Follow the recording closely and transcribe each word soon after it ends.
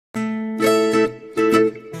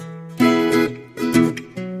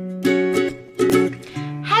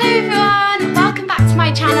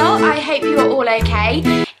okay.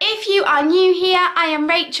 If you are new here, I am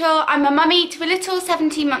Rachel. I'm a mummy to a little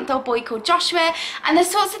 17-month-old boy called Joshua, and the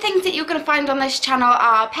sorts of things that you're going to find on this channel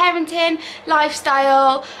are parenting,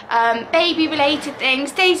 lifestyle, baby related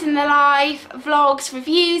things, days in the life, vlogs,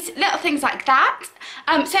 reviews, little things like that.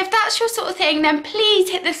 So if that's your sort of thing, then please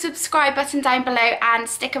hit the subscribe button down below and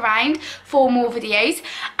stick around for more videos.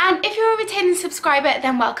 And if you're a returning subscriber,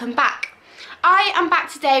 then welcome back. I am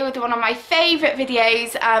back today with one of my favourite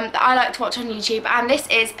videos that I like to watch on YouTube, and this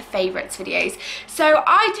is favourites videos. So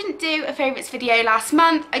I didn't do a favourites video last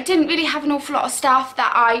month. I didn't really have an awful lot of stuff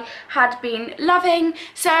that I had been loving,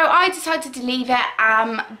 so I decided to leave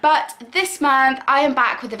it. But this month I am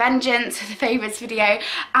back with a vengeance with a favourites video,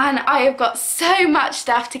 and I have got so much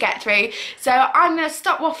stuff to get through. So I'm going to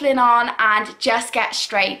stop waffling on and just get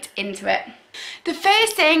straight into it. The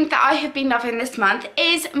first thing that I have been loving this month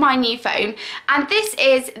is my new phone, and this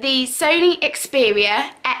is the Sony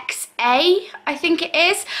Xperia XA, I think it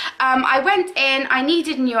is. I went in, I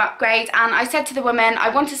needed a new upgrade, and I said to the woman I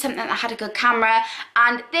wanted something that had a good camera,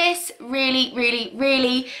 and this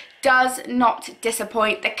really does not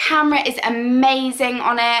disappoint. The camera is amazing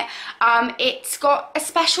on it. It's got a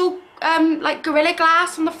special like Gorilla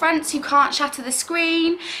Glass on the front, so you can't shatter the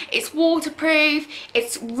screen. It's waterproof.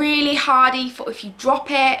 It's really hardy for if you drop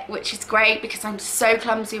it, which is great because I'm so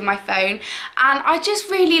clumsy with my phone, and I just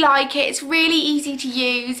really like it. It's really easy to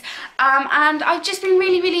use, and I've just been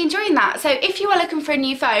really enjoying that. So if you are looking for a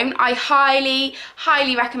new phone, I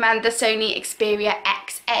highly recommend the Sony Xperia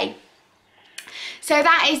XA. So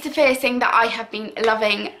that is the first thing that I have been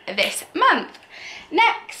loving this month.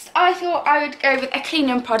 Next, I thought I would go with a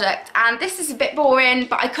cleaning product, and this is a bit boring,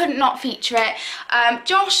 but I couldn't not feature it.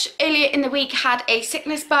 Josh earlier in the week had a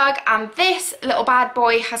sickness bug, and this little bad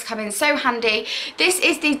boy has come in so handy. This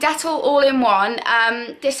is the Dettol all-in-one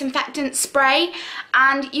disinfectant spray,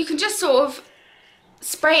 and you can just sort of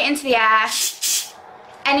spray it into the air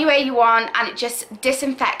anywhere you want, and it just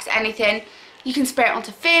disinfects anything. You can spray it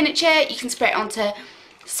onto furniture, you can spray it onto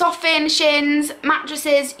soft furnishings,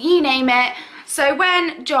 mattresses, you name it. So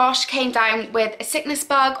when Josh came down with a sickness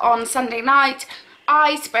bug on Sunday night,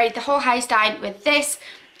 I sprayed the whole house down with this,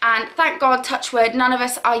 and thank God, touch wood, none of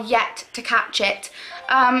us are yet to catch it.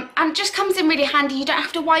 And it just comes in really handy. You don't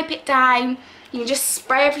have to wipe it down. You can just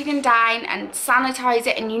spray everything down and sanitize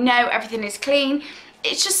it, and you know everything is clean.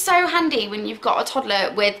 It's just so handy when you've got a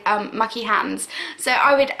toddler with mucky hands. So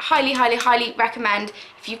I would highly recommend,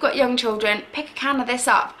 if you've got young children, pick a can of this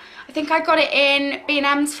up. I think I got it in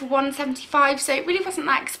B&M's for $1.75, so it really wasn't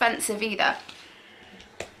that expensive either.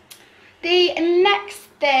 The next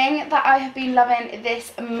thing that I have been loving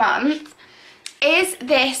this month is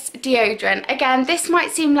this deodorant. Again, this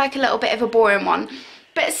might seem like a little bit of a boring one,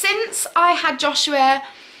 but since I had Joshua,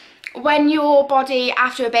 when your body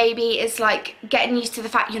after a baby is like getting used to the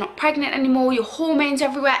fact you're not pregnant anymore, your hormones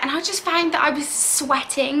everywhere, and I just found that I was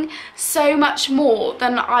sweating so much more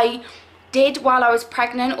than I did while I was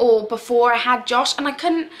pregnant or before I had Josh, and I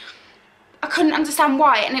couldn't understand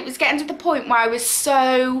why. And it was getting to the point where I was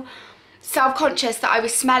so self-conscious that I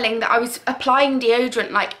was smelling, that I was applying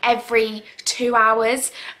deodorant like every 2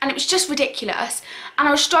 hours, and it was just ridiculous. And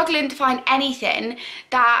I was struggling to find anything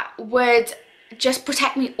that would just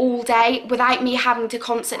protect me all day without me having to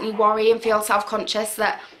constantly worry and feel self-conscious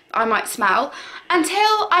that I might smell,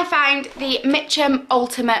 until I found the Mitchum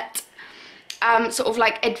Ultimate sort of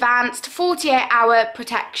like advanced 48-hour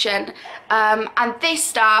protection, and this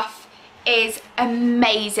stuff is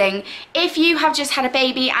amazing. If you have just had a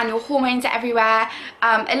baby and your hormones are everywhere,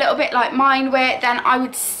 a little bit like mine were, then I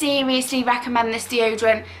would seriously recommend this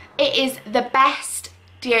deodorant. It is the best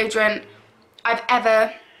deodorant I've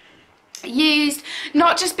ever used,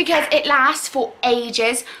 not just because it lasts for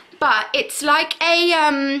ages, but it's like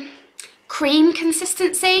a cream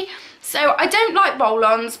consistency. So I don't like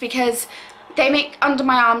roll-ons because they make under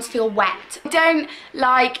my arms feel wet. I don't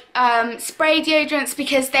like spray deodorants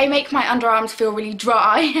because they make my underarms feel really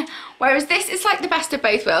dry. Whereas this is like the best of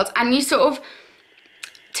both worlds, and you sort of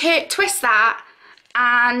twist that,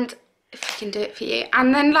 and if I can do it for you,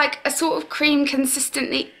 and then like a sort of cream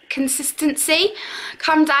consistency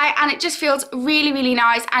comes out, and it just feels really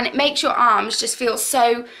nice, and it makes your arms just feel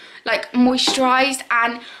so like moisturized.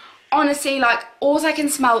 And honestly, like, all I can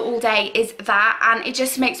smell all day is that, and it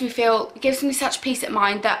just makes me feel, gives me such peace of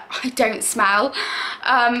mind that I don't smell,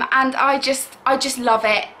 and I just love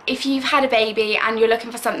it. If you've had a baby and you're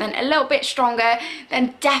looking for something a little bit stronger,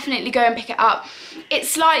 then definitely go and pick it up. It's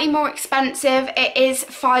slightly more expensive. It is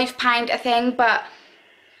 £5 a thing, but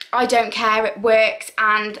I don't care, it works,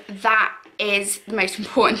 and that is the most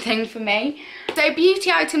important thing for me. So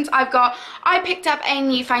beauty items I picked up a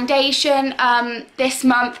new foundation this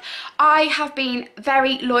month. I have been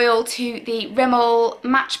very loyal to the Rimmel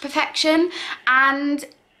Match Perfection, and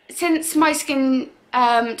since my skin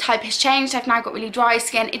type has changed, I've now got really dry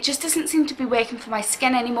skin. It just doesn't seem to be working for my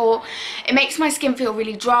skin anymore. It makes my skin feel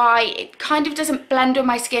really dry. It kind of doesn't blend on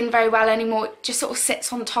my skin very well anymore. It just sort of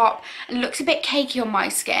sits on top and looks a bit cakey on my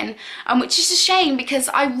skin, which is a shame because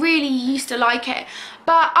I really used to like it.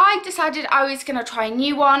 But I decided I was going to try a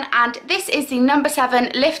new one, and this is the No.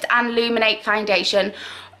 7 Lift and Illuminate Foundation.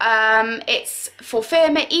 It's for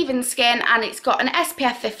firmer, even skin, and it's got an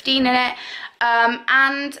SPF 15 in it,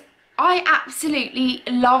 and I absolutely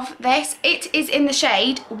love this. It is in the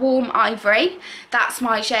shade Warm Ivory. That's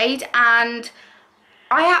my shade, and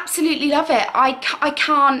I absolutely love it. I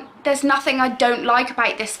can't, there's nothing I don't like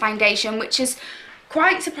about this foundation, which is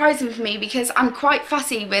quite surprising for me because I'm quite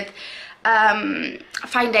fussy with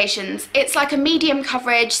foundations. It's like a medium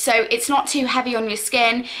coverage, so it's not too heavy on your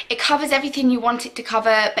skin. It covers everything you want it to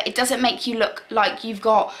cover, but it doesn't make you look like you've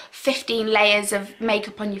got 15 layers of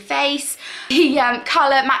makeup on your face. The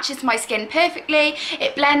colour matches my skin perfectly.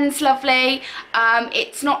 It blends lovely.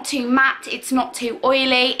 It's not too matte, it's not too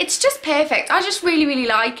oily. It's just perfect. I just really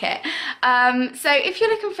like it. So if you're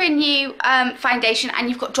looking for a new foundation and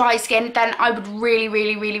you've got dry skin, then I would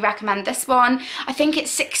really recommend this one. I think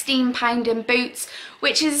it's £16 in Boots,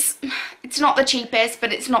 which is, it's not the cheapest,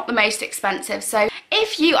 but it's not the most expensive. So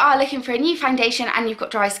if you are looking for a new foundation and you've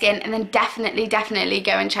got dry skin, and then definitely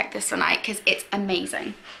go and check this one out because it's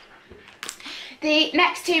amazing. The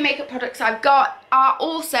next two makeup products I've got are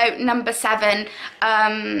also No. 7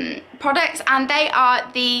 products, and they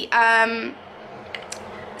are the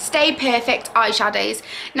Stay Perfect eyeshadows.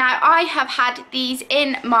 Now, I have had these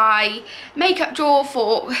in my makeup drawer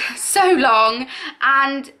for so long,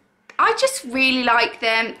 and I just really like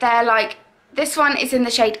them. They're like, this one is in the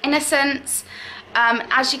shade Innocence.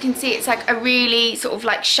 As you can see, it's like a really sort of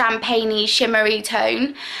like champagne-y, shimmery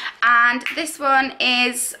tone. And this one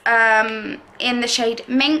is in the shade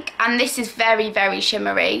Mink, and this is very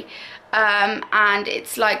shimmery. And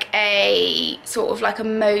it's like a sort of like a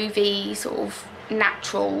mauvey, sort of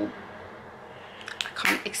natural, I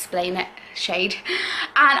can't explain it, shade.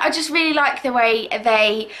 And I just really like the way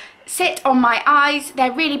they sit on my eyes.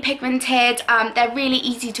 They're really pigmented, they're really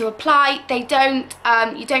easy to apply. They don't,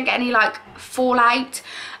 you don't get any like fallout,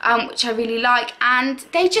 which I really like, and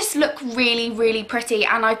they just look really pretty,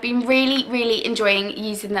 and I've been really enjoying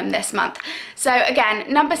using them this month. So again,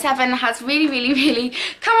 No. 7 has really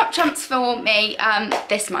come up trumps for me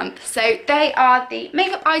this month. So they are the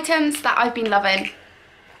makeup items that I've been loving.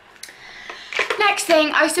 Next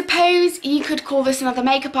thing, I suppose you could call this another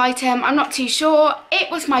makeup item, I'm not too sure.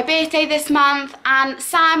 It was my birthday this month, and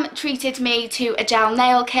Sam treated me to a gel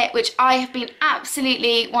nail kit, which I have been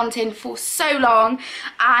absolutely wanting for so long,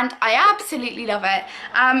 and I absolutely love it.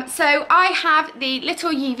 So I have the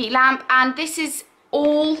little UV lamp, and this is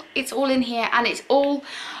all, it's all in here, and it's all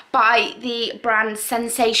by the brand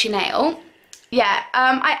Sensational. Yeah,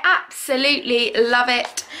 I absolutely love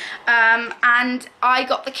it, and I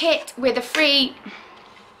got the kit with a free,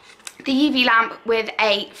 the UV lamp with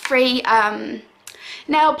a free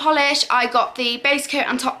nail polish. I got the base coat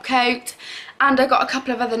and top coat, and I got a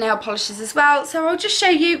couple of other nail polishes as well, so I'll just show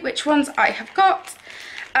you which ones I have got.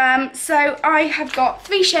 So I have got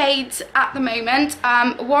 3 shades at the moment.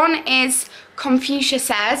 One is Confucia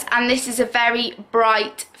Says, and this is a very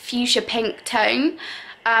bright fuchsia pink tone.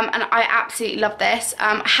 And I absolutely love this.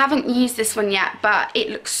 I haven't used this one yet, but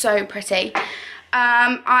it looks so pretty.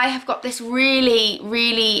 I have got this really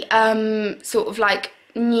sort of like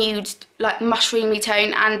nude, like mushroomy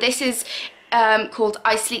tone, and this is called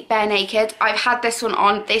I Sleep Bare Naked. I've had this one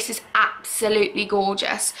on. This is absolutely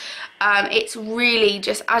gorgeous. It's really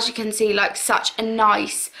just, as you can see, like such a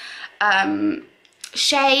nice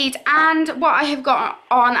shade. And what I have got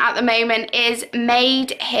on at the moment is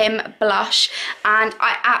Made Him Blush, and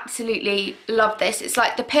I absolutely love this. It's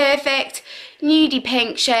like the perfect nudie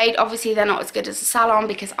pink shade. Obviously they're not as good as the salon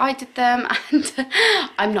because I did them, and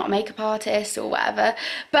I'm not a makeup artist or whatever,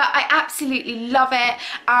 but I absolutely love it.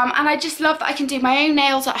 And I just love that I can do my own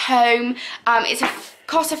nails at home. It's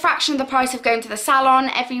costs a fraction of the price of going to the salon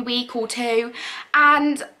every week or two,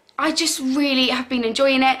 and I just really have been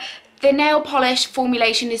enjoying it. The nail polish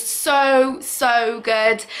formulation is so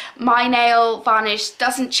good. My nail varnish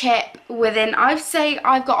doesn't chip within, I'd say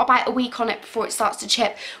I've got about a week on it before it starts to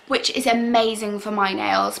chip, which is amazing for my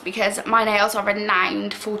nails because my nails are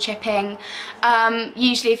renowned for chipping.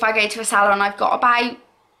 Usually if I go to a salon, I've got about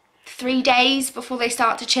 3 days before they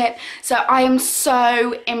start to chip. So I am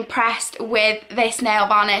so impressed with this nail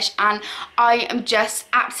varnish, and I am just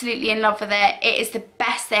absolutely in love with it. It is the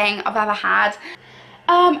best thing I've ever had.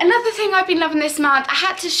 Another thing I've been loving this month, I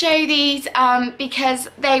had to show these because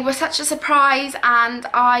they were such a surprise, and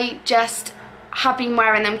I just have been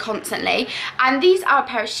wearing them constantly. And these are a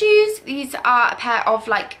pair of shoes. These are a pair of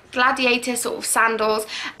like gladiator sort of sandals,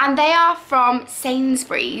 and they are from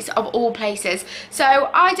Sainsbury's of all places. So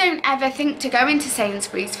I don't ever think to go into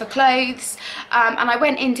Sainsbury's for clothes, and I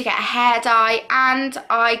went in to get a hair dye, and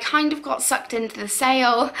I kind of got sucked into the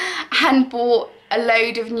sale and bought a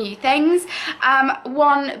load of new things.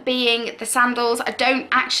 One being the sandals. I don't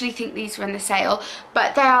actually think these were in the sale,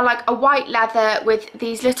 but they are like a white leather with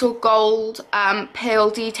these little gold pearl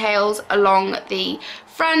details along the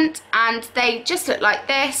front, and they just look like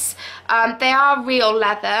this. They are real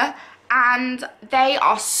leather, and they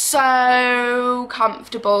are so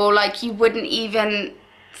comfortable, like you wouldn't even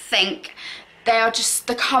think. They are just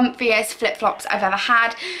the comfiest flip-flops I've ever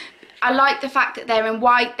had. I like the fact that they're in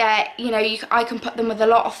white. They're, you know, I can put them with a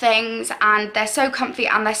lot of things, and they're so comfy,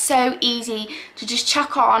 and they're so easy to just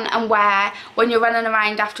chuck on and wear when you're running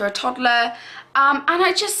around after a toddler. And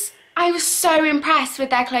I was so impressed with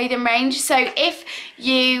their clothing range. So if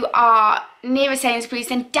you are near a Sainsbury's,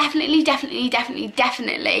 then definitely go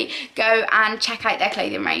and check out their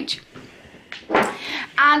clothing range.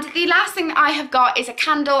 And the last thing that I have got is a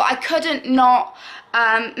candle. I couldn't not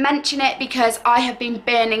mention it because I have been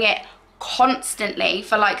burning it constantly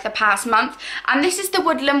for like the past month, and this is the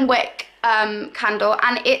Woodland Wick candle,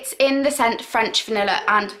 and it's in the scent French Vanilla,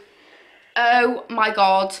 and oh my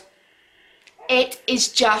god, it is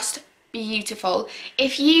just beautiful.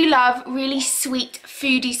 If you love really sweet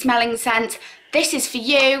foodie smelling scent, this is for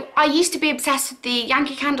you. I used to be obsessed with the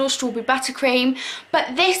Yankee Candle Strawberry Buttercream,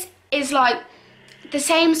 but this is like the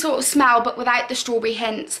same sort of smell but without the strawberry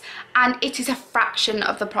hints, and it is a fraction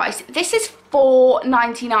of the price. This is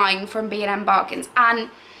 £4.99 from B&M Bargains, and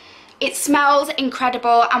it smells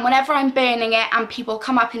incredible. And whenever I'm burning it and people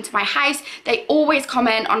come up into my house, they always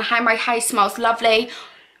comment on how my house smells lovely,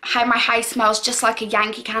 how my house smells just like a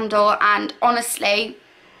Yankee Candle, and honestly,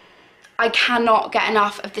 I cannot get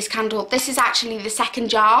enough of this candle. This is actually the second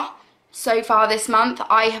jar so far this month.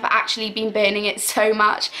 I have actually been burning it so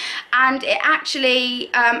much, and it actually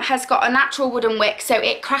has got a natural wooden wick, so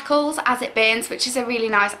it crackles as it burns, which is a really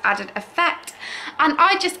nice added effect, and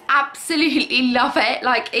I just absolutely love it.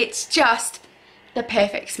 Like, it's just the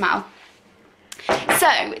perfect smell.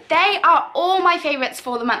 So they are all my favourites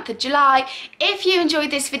for the month of July. If you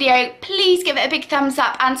enjoyed this video, please give it a big thumbs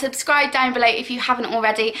up and subscribe down below if you haven't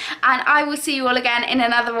already, and I will see you all again in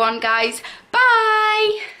another one, guys.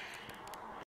 Bye!